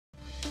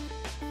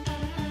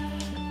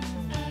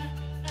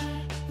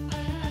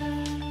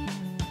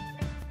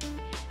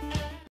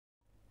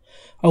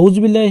اعوذ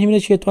بالله من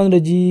الشیطان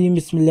الرجیم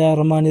بسم الله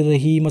الرحمن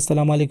الرحیم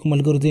السلام علیکم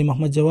ملګرو زه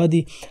محمد جوادي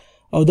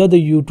او دا د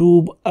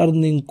یوټیوب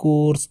ارننګ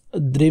کورس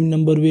دریم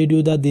نمبر ویډیو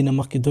دا د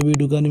مخکې دوه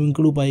ویډیوګانې موږ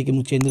کړو پای کې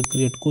موږ چینل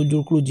کریټ کول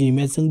جوړ کړو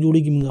جیمیل څنګه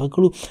جوړیږي موږ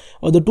کړو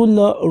او د ټول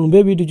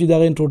لومبه ویډیو چې دا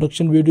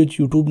انټروډکشن ویډیو چې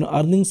یوټیوب نه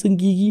ارننګ څنګه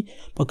کیږي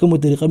په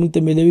کومه طریقه موږ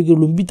ته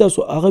ملويږي لومبي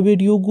تاسو هغه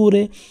ویډیو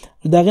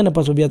ګوره دا غنه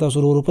پس بیا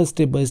تاسو ورو په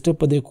سټپ بای سټپ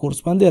په دې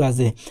کورس باندې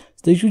راځي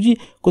ستاسو جی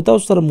کو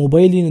تاسو سره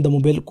موبایل نه د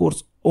موبایل کورس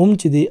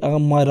چې دی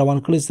هغه ما روان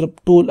کړی صرف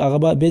ټول هغه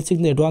به بیسیک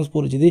نه ایڈوانس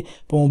پورې چې دی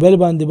په موبایل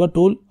باندې به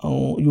ټول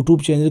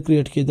یوټیوب چینل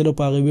کریټ کېدل او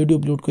په هغه ویډیو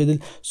اپلوډ کېدل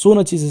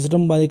سونه چې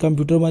سیستم باندې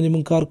کمپیوټر باندې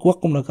مونږ کار کوو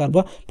کوم نه کار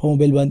به په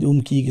موبایل باندې هم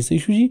کیږي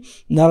صحیح شو جی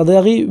دا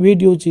هغه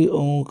ویډیو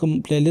چې کوم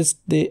پلی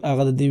لیست دی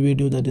هغه د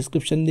ویډیو د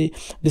ډسکرپشن دی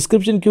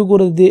ډسکرپشن کې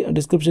وګورئ د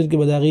ډسکرپشن کې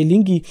به دا غي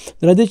لینک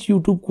راځي چې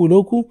یوټیوب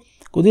کولو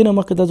کو دې نه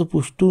مخکې تاسو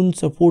پښتون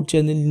سپورټ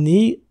چینل نه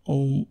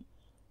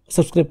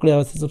سبسکرایب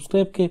کړئ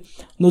سبسکرایب کې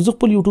نو زه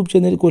خپل یوټیوب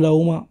چینل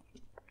کولاوم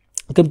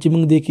کوم چې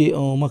موږ د کې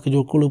مخکې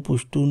جوړ کړو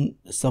پښتون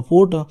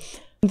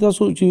سپورټ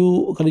تاسو چې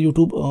کله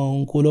یوټیوب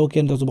کولو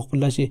کې تاسو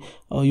خپل شي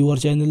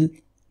یور چینل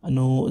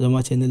نو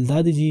زما چینل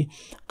دا دی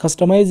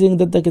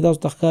کسٹمایزینګ دلته کې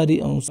تاسو تخکاری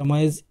او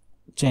سمایز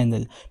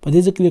چینل په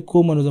دې ځکه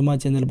کوم نو زما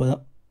چینل به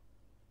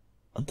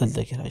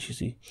دلته کې راشي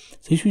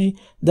صحیح شو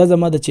دا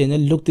زما د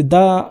چینل لوک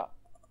دا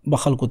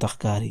بخلکو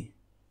تخکاری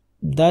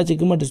دا چې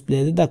کومه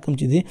ډسپلی ده دا کوم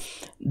چې دی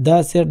دا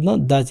سیټ نه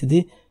دا چې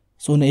دی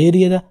سونه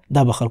ایریا ده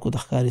دا بخلکو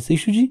تخکاری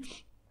صحیح شو جی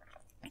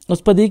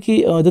اوس په دې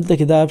کې دلته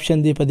کې دا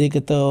آپشن دی په دې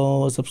کې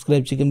ته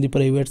سبسکرایب چې کوم دی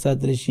پرایویټ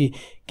ساتل شي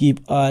کیپ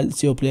آل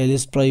سیو پلی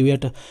لیست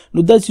پرایویټ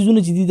نو دا چیزونه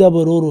چې دي دا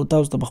به ورو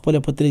تاسو ته خپل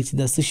پته لري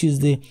چې دا څه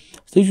شیز دی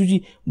صحیح شو جی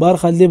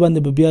بار خالد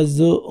باندې بیا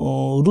زه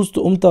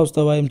روست تاسو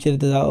ته وایم چې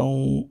دا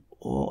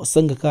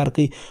څنګه کار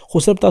کوي خو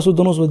صرف تاسو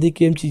د نو سو دي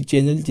کې چې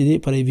چینل چې دی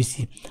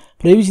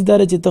پرایویسی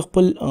دار چې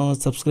تخپل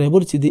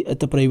سبسکرایبر چې دی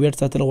ته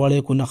پرایویټ ساتل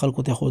غواړي کو نه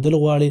خلکو ته خودل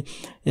غواړي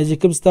یا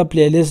چې کوم ستا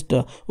پلی لیست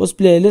اوس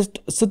پلی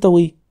لیست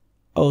ستوي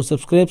او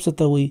سبسکرایب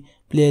ستوي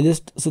پلی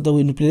لیست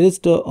ستوي نو پلی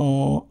لیست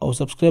او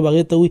سبسکرایب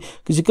هغه ته وي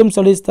چې کوم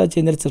سړی ستا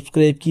چینل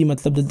سبسکرایب کی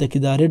مطلب دلته کې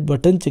دا ریډ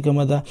بٹن چې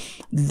کومه ده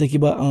دلته کې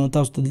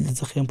تاسو ته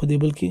دلته خیم په دی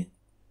بل کې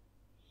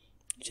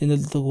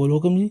چینل ته ګول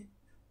وکم جی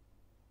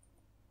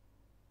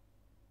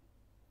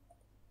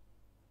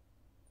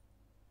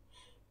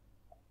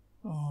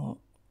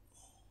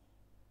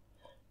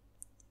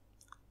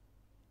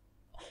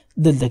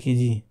دلته کې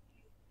جی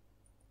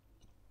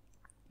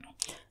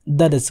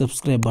دا د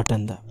سبسکرایب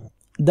بٹن ده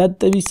دا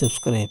ته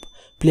سبسکرایب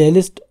پلی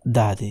لیست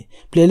دا دی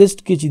پلی لیست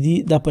کې چې دی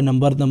دا په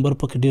نمبر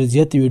پکې ډېر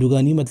زیات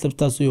ویډیوګانې مطلب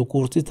تاسو یو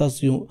کورس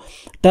تاسو یو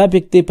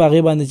ټاپک ته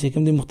پاغه باندې چې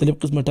کوم دي مختلف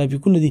قسمه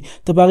ټاپکونه دي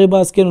ته پاغه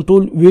باس کې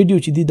ټول ویډیو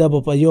چې دی دا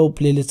په یو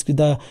پلی لیست کې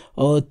دا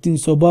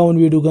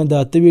 352 ویډیوګان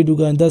دا ته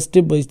ویډیوګان دا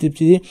سټپ بای سټپ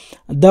چې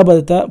دی دا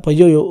به ته په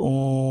یو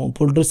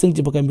فولډر څنګه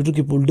چې په کمپیوټر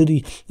کې فولډر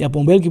یا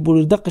په موبایل کې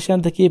فولډر د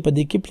قشان ته کې په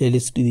دې کې پلی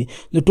لیست دي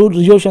نو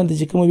ټول یو شان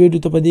چې کوم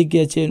ویډیو ته په دې کې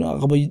چې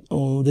هغه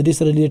د دې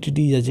سره ریلیټډ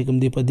دي چې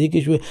کوم دی په دې کې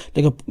شو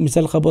لکه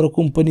مثال خبره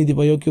کوم پني دی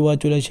په یو کې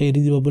واچولا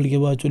شاعري دی بل کې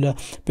واچولا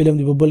فلم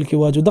دی بل کې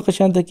واچو د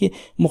قشان ته کې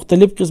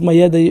مختلف قسمه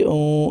یا د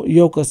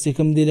یو کس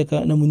کوم دی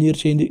لکه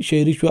نمونیر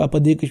شاعري شو په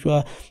دې کې شو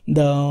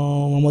د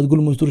محمد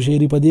ګل منصور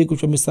شاعري په دې کې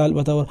شو مثال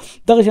بتاور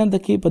د قشان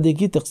ته کې په دې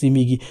کې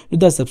تقسیمیږي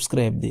نو دا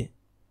سبسکرایب دی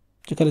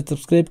چې کله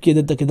سبسکرایب کې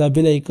د تک دا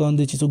بیل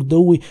آیکون دی چې څوک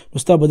دوی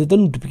نو ستا به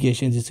د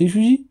نوټیفیکیشن دي صحیح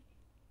شو جی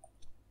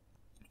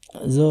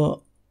زه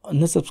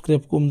نه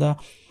سبسکرایب کوم دا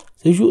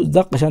صحیح شو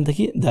دا قشان ته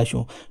کې دا شو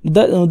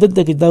دا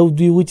دلته کې دا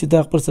دوی و چې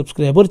دا خپل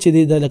سبسکرایبر چې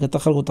دی دا لکه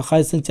تخلق ته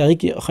خاص څنګه چې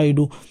کې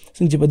خایډو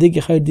څنګه چې بده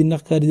کې خایډ دی نه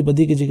کاری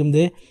بده کې چې کوم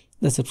دی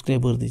دا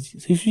سبسکرایبر دی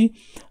صحیح شو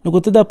نو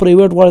کوته دا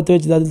پرایویټ غواړي ته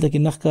چې دا دلته کې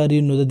نه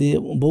کاری نو د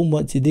دې بوم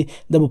چې دی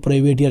د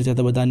پرایویټ یار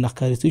چاته به دا نه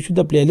کاری صحیح شو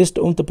دا پلی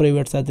لیست هم ته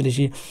پرایویټ ساتل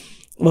شي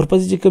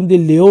ورپسې چې کوم دی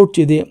لیاوټ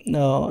چې دی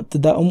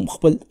ته دا هم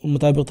خپل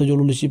مطابق ته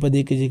جوړول شي په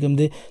دې کې چې کوم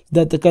دی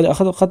دا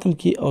تکل ختم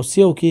کی او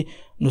سیو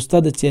کې نو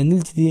ستاسو د چینل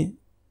چې دی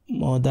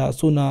دا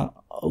سونه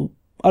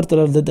هر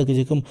طرف دلته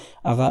کې کوم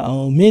هغه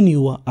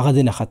مینیو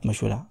هغه نه ختم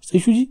شوله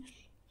صحیح شو جی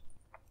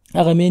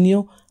هغه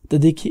مینیو ته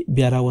د کې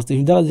بیا راوستي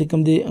دا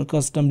کوم دی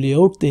کسٹم لی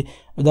آوټ دی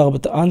دا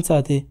به ان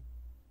ساتي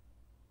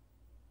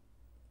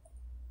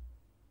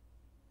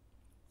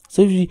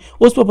صحیح جی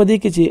اوس په دې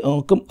کې چې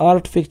کوم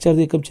آرت پکچر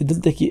دی کوم چې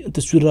دلته کې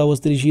تصویر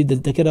راوستل شي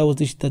دلته کې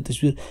راوستل شي دا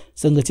تصویر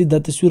څنګه چې دا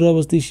تصویر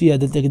راوستل شي یا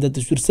دلته کې دا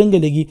تصویر څنګه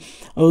لګي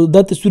او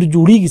دا تصویر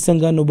جوړیږي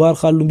څنګه نو بار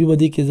خال لومبي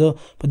بده کې زه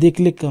په دې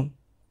کلیک کوم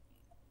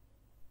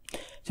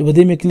چې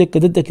بده مې کلیک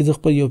کړه ته کې زه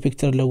خپل یو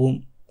پکچر لګوم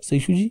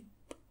صحیح شو جی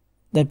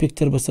دا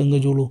پکچر به څنګه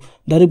جوړو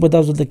ډایرکټ په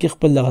تاسو ته کې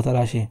خپل لغه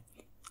تراشه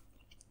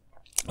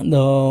د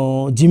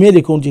جیمیل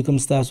اکاونټ چې کوم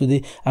تاسو دی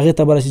هغه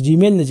ته برابر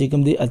جیمیل نه چې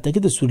کوم دی الته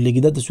کې تصویر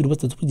لګی دا تصویر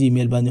بس په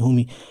جیمیل باندې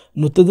همي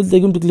نو ته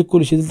دلته کوم کلیک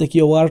کول شي دلته کې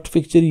یو آرت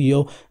پکچر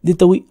یو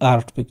دته وی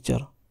آرت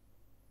پکچر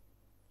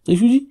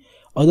صحیح شو جی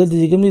او دلته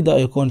چې کوم دی دا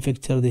اکاونټ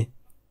پکچر دی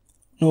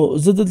نو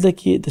زه دلته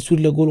کې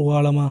تصویر لګول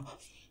غواړم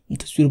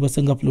تصویر به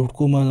څنګه اپلوډ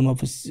کوم ما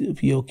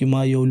په یو کې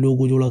ما یو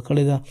لوګو جوړ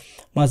کړی دا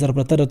ما سره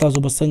پرته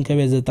تاسو به څنګه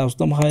کوي زه تاسو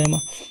ته مخایم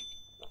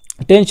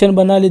ټینشن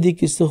بنا لیدي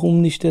کې څه هم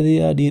نشته دی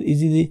ډیر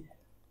ایزی دی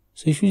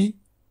صحیح شو جی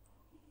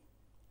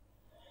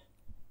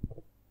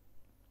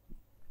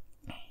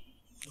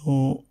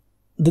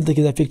دلته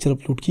کې دا پکچر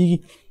اپلوډ کیږي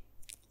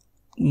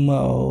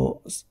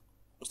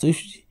صحیح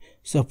شو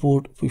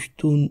سپورټ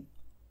پښتون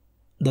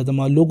دا د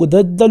ما لوګو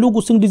د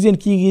لوګو څنګه ډیزاین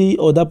کیږي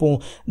او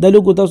دا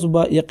لوګو تاسو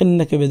به یقین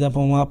نه کوئ دا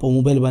ما په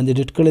موبایل باندې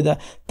ایډیټ کړی ده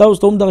تاسو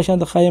ته هم دغه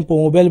شان د ښایم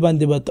په موبایل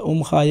باندې به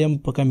هم ښایم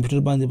په کمپیوټر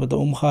باندې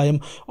به هم ښایم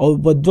او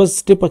په 2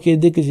 سټیپه کې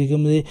دی چې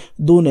کوم دی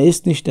دونه هېڅ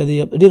نشته دی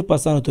ډېر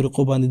په اسانه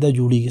طریقو باندې دا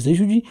جوړیږي صحیح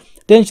شو جي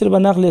ټینشن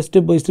به نه اخلئ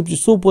سټیپ بای سټیپ چې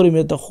څو پورې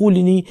مې ته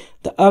خولي نه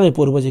د هغې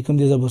پورې به چې کوم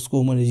دی زه به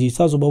کوم جي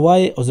تاسو به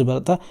وایئ او زه به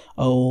راته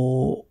او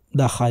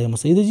دا خایم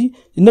صحیح ده جی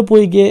نه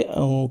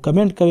پوهیږئ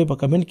کمنټ کوئ په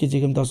کمنټ کې چې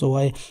کوم تاسو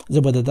وایئ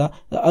زه به د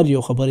هر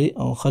یو خبرې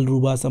حل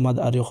روباسم د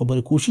هر یو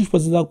خبرې کوشش به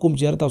زه دا کوم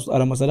چې هر تاسو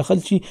هره مسله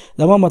حل شي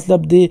زما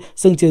مطلب دی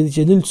څنګه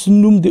چې د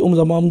چینل نوم دی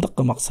هم زما هم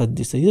دغه مقصد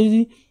دی صحیح ده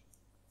جی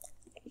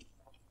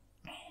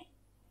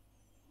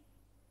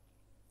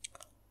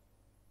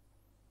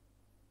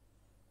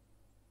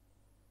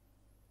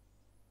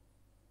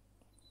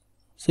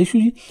صحیح شو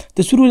جی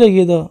تصویر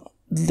ولګېده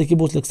دلته کې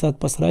به اوس لږ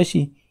ساعت پس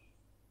راشي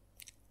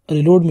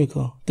ریلوډ مې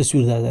کړه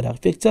تصویر دا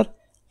راغی پکچر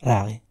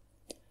راغی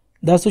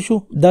دا څه شو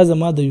دا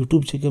زما د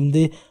یوټیوب چې کوم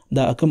دی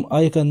دا کوم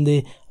آیکن دی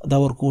دا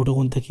ورکوټه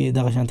غونته کې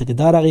دغه شانته کې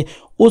دا راغی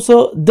اوس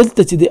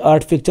دلته چې د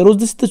آرټ پکچر اوس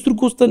داسې تصویر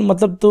کوسته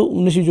مطلب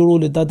ته نشي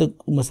جوړولی دا د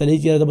مسلې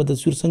چې یاره به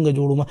تصویر څنګه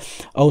جوړوم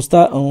او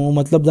ستا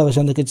مطلب دغه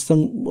شانته کې چې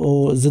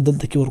څنګه زه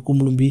دلته کې ورکوم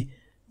لومبي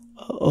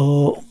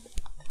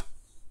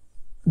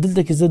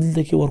دلته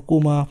کې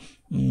ورکوم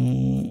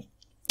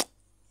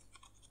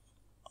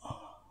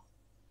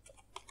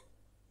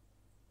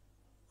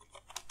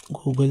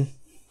ګوګل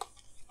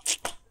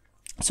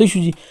صحیح شو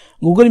جي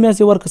ګوګل مې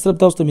هسې ورکړه صرف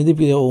تاسو ته مې دې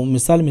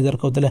مثال مې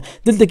درکوتله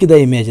دلته کې دا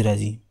ایمیج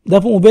راځي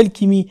دا په موبایل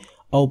کې مې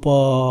او په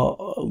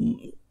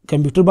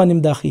کمپیوټر باندې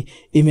هم داخلي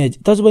ایمیج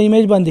تاسو به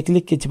ایمیج باندې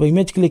کلیک کړئ چې په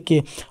ایمیج کلیک کړئ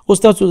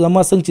اوس تاسو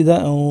زما څنګه چې دا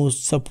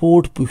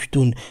سپورټ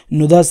پښتون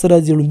نو دا څه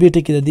راځي لومبۍ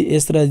ټکي د دې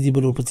ایس راځي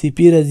بل ورپسې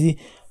پی راځي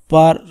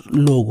پار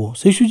لوګو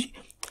صحیح شو جي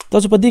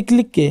تاسو په دې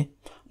کلیک کړئ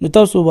نو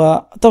تاسو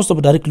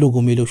به ډایرکټ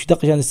لوګو میلو شي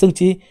دغه شان څنګه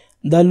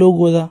چې دا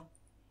لوګو ده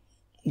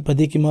په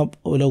دې کې ما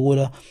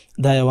ولګوله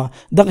دا یوه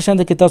دغه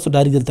شانته کې تاسو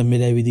ډایرکټ دلته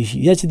میلاوي دي شي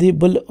یا چې دی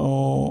بل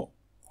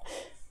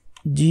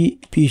جي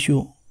پی شو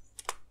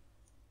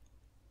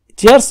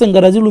چې هر څنګه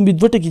راځي لومبي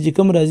 2 ټکي چې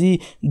کوم راځي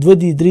 2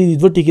 دي 3 دي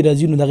 2 ټکي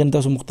راځي نو دغه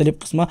تاسو مختلف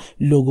قسمه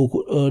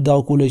لوګو دا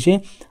کولی شئ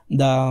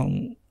دا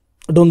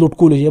ډاونلوډ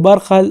کولی شئ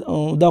بهرحال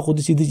دا خو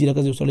داسې دي چې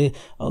لکه یو سړی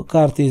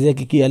کار تیزی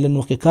کې هلن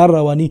وخت کې کار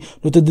رواني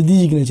نو ته د دې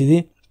ځای نه چې دی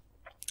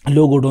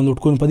لوګو ډاونلوډ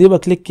کوئ په دې به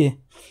کلیک کې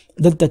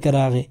دلته کې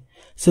راغی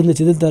څنګه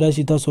چې دلته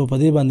راشي تاسو په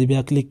دې باندې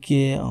بیا کلیک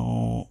کې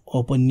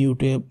اوپن نیو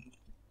ټیب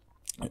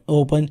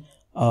اوپن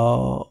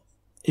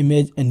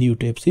ایمیج نیو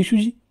ټیب صحیح شو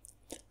جي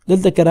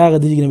دلته کې راغی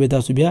د دې نه به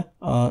تاسو بیا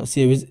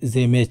سیو ایز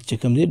ایمیج چې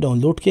کوم دی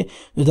ډاونلوډ کې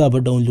نو دا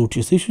به ډاونلوډ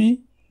شي صحیح شو جي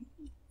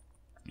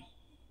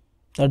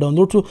دا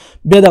ډاونلوډ شو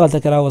بیا دغلته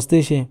کې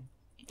راوستی شي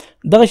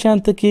دغه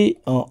شانته کې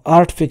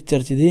آرټ پکچر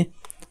چې دی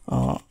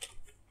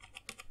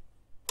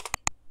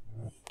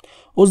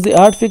اوس د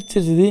آرټ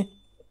پکچر چې دی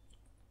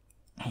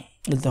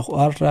دلته خو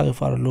آرټ راغی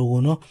فار لوګو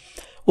نو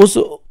اوس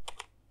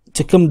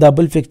چې کوم دا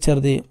بل پکچر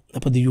دی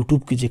په د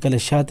یوټیوب کې چې کله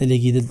شاته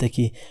لګي دلته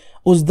کې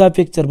اوس دا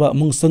پکچر به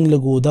موږ څنګه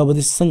لګو دا به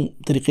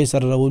څنګه طریقې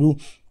سره راولو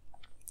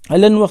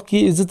هلن وخت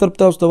کې زه طرف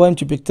تاسو ته وایم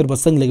چې پکچر به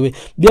څنګه لګوئ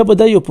بیا به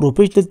دا یو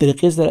پروفیشنل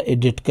طریقې سره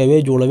ایډیټ کوئ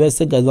جوړوئ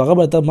څنګه هغه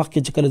به ته مخکې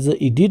چې کله زه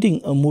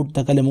ایډیټینګ موډ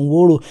ته کله موږ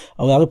وړو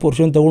او هغه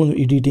پورشن ته وړو نو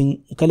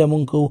ایډیټینګ کله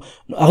موږ کوو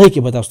نو هغې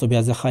کې به تاسو ته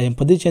بیا زه ښایم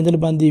په دې چینل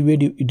باندې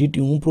ویډیو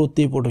ایډیټینګ هم پروت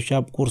دی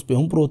فوټوشاپ کورس پې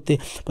هم پروت دی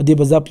په دې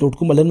به زه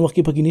اپلوډ کوم هلن وخت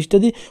کې پکې نشته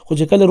دی خو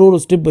چې کله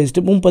رولو سټیپ بای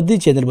سټیپ هم په دې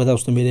چینل به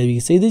تاسو ته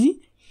میلاویږي صحیح ده جي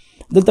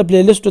دلته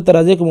پلی لیسټو ته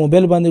راځئ که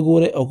موبایل باندې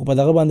ګورئ او که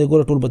په دغه باندې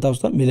ګورئ ټول به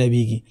تاسو ته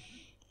میلاویږي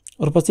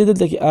ورپسې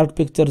دلته کې آرټ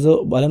پکچر زه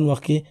هلن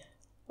وخت کې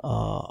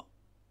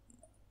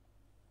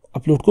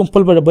اپلوډ کوم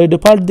خپل بای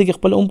ډیفالټ دی کې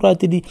خپل هم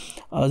پراته دي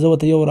زه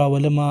ورته یو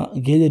راولمه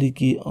ګیلري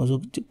کې او زه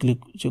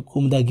چې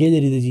کوم دا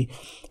ګیلري ده جي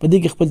په دې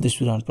کې خپل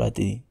تصویران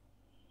پراته دي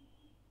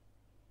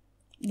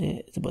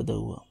زه به دا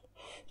ووایم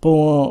په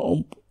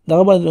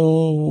دغه باندې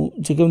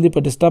چې کوم دی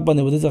په ډیسکټاپ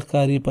باندې به داسې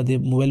ښکاري په دې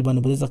موبایل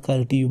باندې به داسې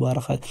ښکاري ټي وي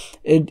بهرحال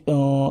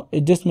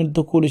ایډجسټمنټ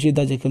ته کولی شي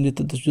دا چې کوم دی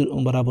ته تصویر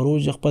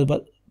برابرولی شي خپل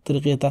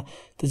طریقې ته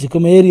چې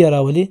کومه ایریا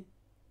راولي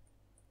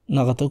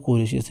هغه ته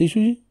کولی شي صحیح شو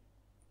جي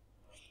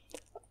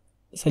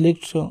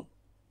سلیکټ شو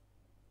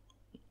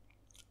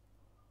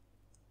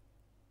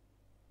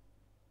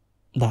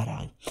دا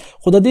راغی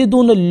خو د دې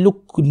دونه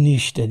لوک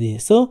نشته دی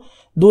څه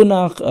دونه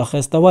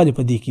ښایستهوالي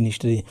په دې کې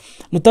نشته دی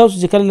نو تاسو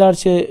چې کله لاړ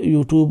شئ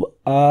یوټیوب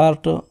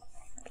آرټ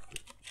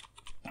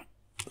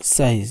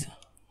سایز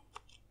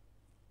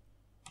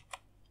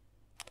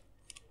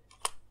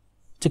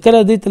چې کله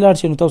دې ته لاړ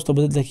شئ نو تاسو ته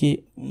به دلته کې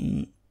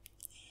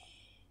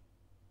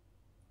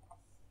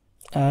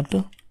آرټ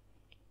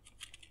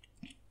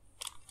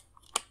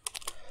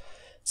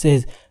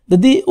سایز د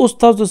دې اوس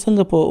تاسو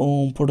څنګه په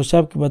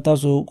فوټوشاپ کې به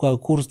تاسو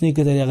کورس نه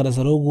کړئ هغه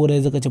سره وګورئ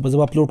ځکه چې به زه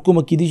اپلوډ کوم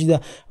کیدای شي دا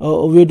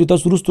ویډیو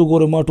تاسو وروسته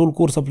وګورئ ما ټول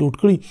کورس اپلوډ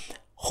کړي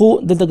خو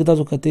دلته کې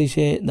تاسو کتلی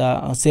شئ دا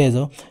سایز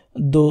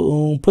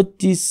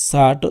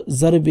 2560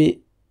 ضرب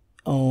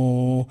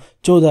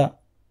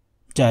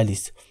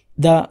 1440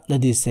 دا د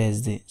دې سایز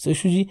دی څه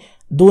شو جي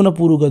دونه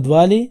پورو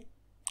اوږدوالی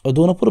او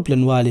دونه پورو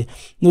پلنوالی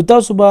نو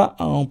تاسو به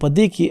په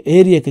دې کې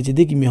ایریا کې چې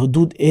دې کې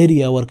محدود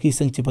ایریا ورکوي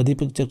څنګه چې په دې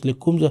پکچر کلیک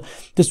کوم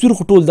تصویر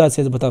خو ټول دا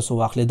سایز به تاسو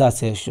واخلئ دا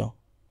سایز شو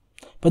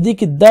په دې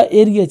کې دا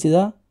ایریا چې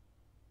دا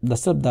د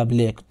صرف دا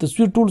بلیک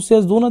تصویر ټول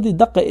سایز دونه دی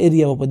دغه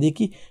ایریا په دې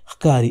کې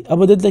ښکاري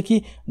اب دلته کې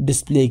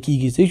ډسپلی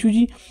کیږي صحیح شو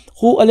جي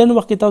خو الان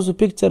وخت تاسو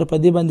پکچر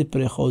په دې باندې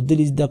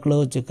پرېښودلی زده کړه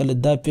چې کله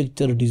دا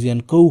پکچر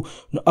ډیزاین کوو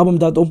نو اب هم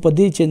دا په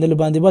دې چینل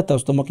باندې به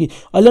تاسو ته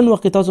مخکې الان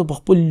وخت تاسو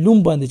په خپل لوم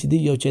باندې چې دی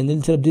یو چینل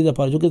صرف دې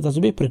لپاره جوړ کړئ تاسو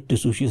به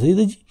پریکټیس وشي صحیح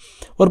ده جي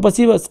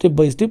ورپسې به سټپ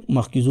بای سټپ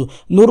مخکې ځو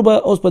نور به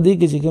اوس په دې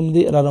کې چې کوم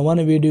دی را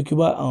روانه ویډیو کې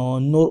به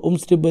نور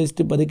هم سټپ بای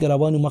سټپ په دې کې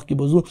روانو مخکې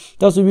به ځو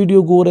تاسو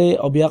ویډیو ګورئ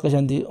او بیا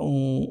قشانتي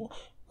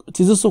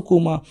چې زه څه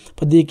کوم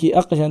په دې کې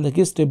هغه شان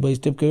کې سټپ بای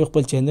سټپ کوي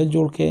خپل چینل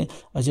جوړ کړئ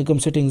او چې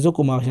کوم سیټینګز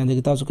کوم هغه شان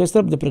کې تاسو کوئ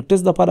صرف د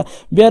پریکټیس لپاره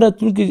بیا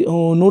راتلونکي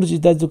نور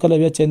چې تاسو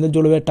کله بیا چینل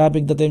جوړوي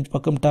ټاپک د ټایم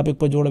په کوم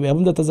ټاپک په جوړوي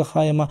هم د تاسو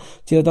خایم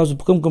چې تاسو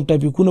په کوم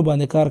ټاپکونو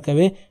باندې کار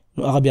کوي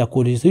نو هغه بیا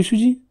کولی شئ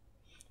شو جي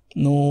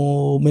نو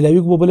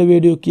ملاوي کو په بل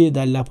ویډیو کې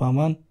د الله په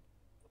امان